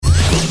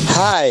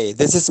Hi,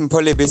 this is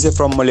Molemo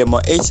from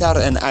Molemo HR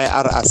and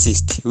IR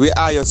Assist. We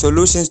are your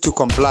solutions to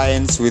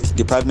compliance with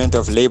Department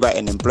of Labor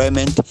and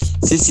Employment,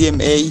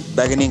 CCMA,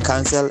 Bargaining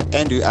Council,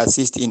 and we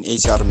assist in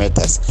HR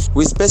matters.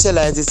 We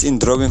specialize in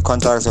drawing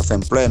contracts of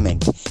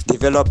employment,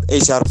 develop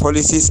HR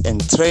policies, and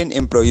train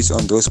employees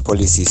on those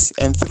policies.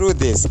 And through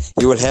this,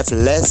 you will have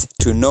less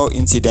to no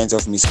incidents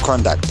of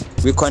misconduct.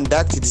 We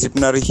conduct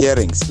disciplinary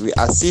hearings. We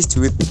assist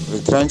with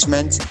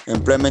retrenchment,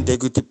 employment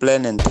equity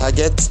plan and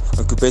targets,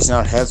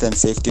 occupational health and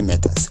safety matters.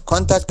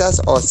 Contact us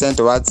or send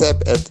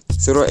WhatsApp at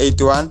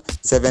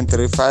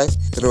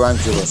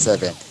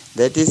 081-735-3107.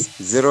 That is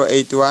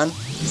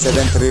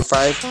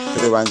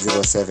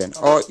 081-735-3107,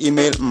 or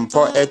email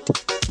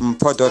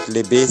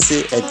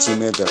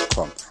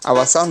mpo@mpo.lebese@gmail.com.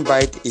 Our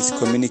soundbite is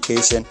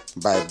Communication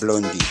by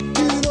Blondie.